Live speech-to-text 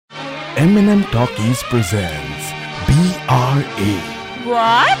M&M Talkies presents BRA.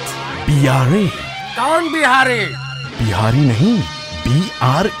 What? BRA. कौन बिहारी? बिहारी नहीं,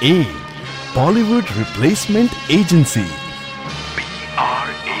 BRA. Bollywood Replacement Agency.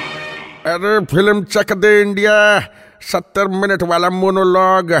 BRA. अरे film चक दे India, 70 minute वाला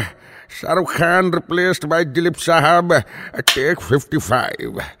monologue. Shahrukh Khan replaced by Dilip साहब. Take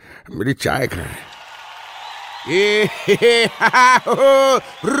 55. मेरी चाय कहाँ है?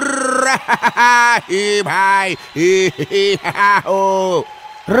 भाई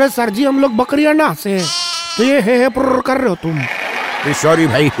अरे सर जी, हम लोग बकरियाना से हैं, तो ये है पुर्र कर रहे हो तुम. सॉरी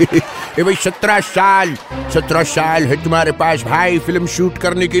भाई. ये भाई 17 साल है तुम्हारे पास भाई फिल्म शूट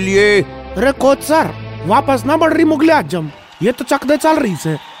करने के लिए. अरे कोच सर, वापस ना बढ़ रही मुगले आजम, ये तो चक दे चल रही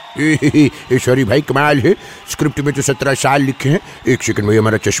से. सॉरी भाई, कमाल है. स्क्रिप्ट में तो 17 साल लिखे हैं. एक सेकंड भाई,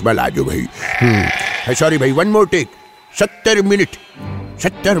 हमारा चश्मा ला दो भाई. सॉरी भाई, वन मोर टेक. 70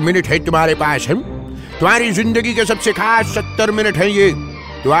 मिनट है तुम्हारे पास. हम तुम्हारी जिंदगी के सबसे खास 70 मिनट है ये.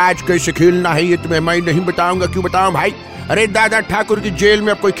 तो आज कैसे खेलना है ये तुम्हें मैं नहीं बताऊंगा. क्यों बताऊं भाई? अरे दादा ठाकुर की जेल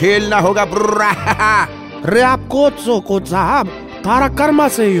में अब कोई खेलना होगा. अरे आप कोच साहब, तारा कर्मा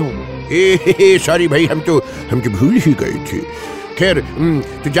से ही हो. सॉरी भाई, हम तो भूल ही गए थे. खैर,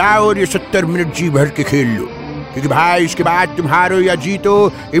 तो जाओ और ये 70 मिनट जी भर के खेल लो, क्योंकि भाई इसके बाद तुम हारो या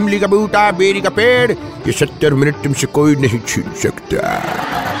जीतो, इमली का बूटा बेरी का पेड़, ये 70 मिनट तुमसे कोई नहीं छीन सकता.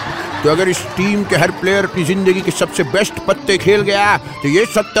 तो अगर इस टीम के हर प्लेयर अपनी जिंदगी के सबसे बेस्ट पत्ते खेल गया तो ये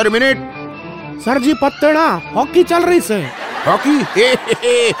 70 मिनट. सर जी पत्ते ना, हॉकी चल रही से. हॉकी?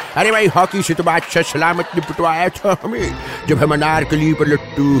 अरे भाई, हॉकी से तो बादशाह सलामत निपटवाया था हमें जब हम अनारकली पर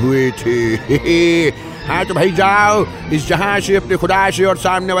लट्टू हुए थे. हाँ तो भाई जाओ, इस जहां से अपने खुदा से और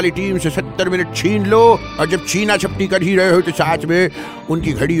सामने वाली टीम से 70 मिनट छीन लो. और जब छीना छपटी कर ही रहे हो तो साथ में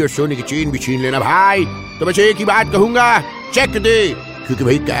उनकी घड़ी और सोने की चेन भी छीन लेना भाई. तो बस एक ही बात कहूंगा, चेक दे, क्योंकि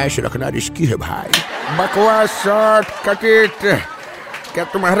भाई कैश रखना रिस्की है भाई. बकवास शॉट, कट इट. क्या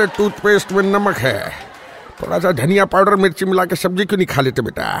तुम्हारे टूथपेस्ट में नमक है? थोड़ा सा धनिया पाउडर मिर्ची मिला के सब्जी क्यों नहीं खा लेते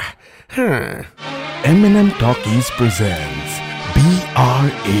बेटा? M&M Talkies presents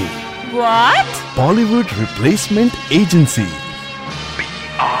BRA. What? Bollywood Replacement Agency.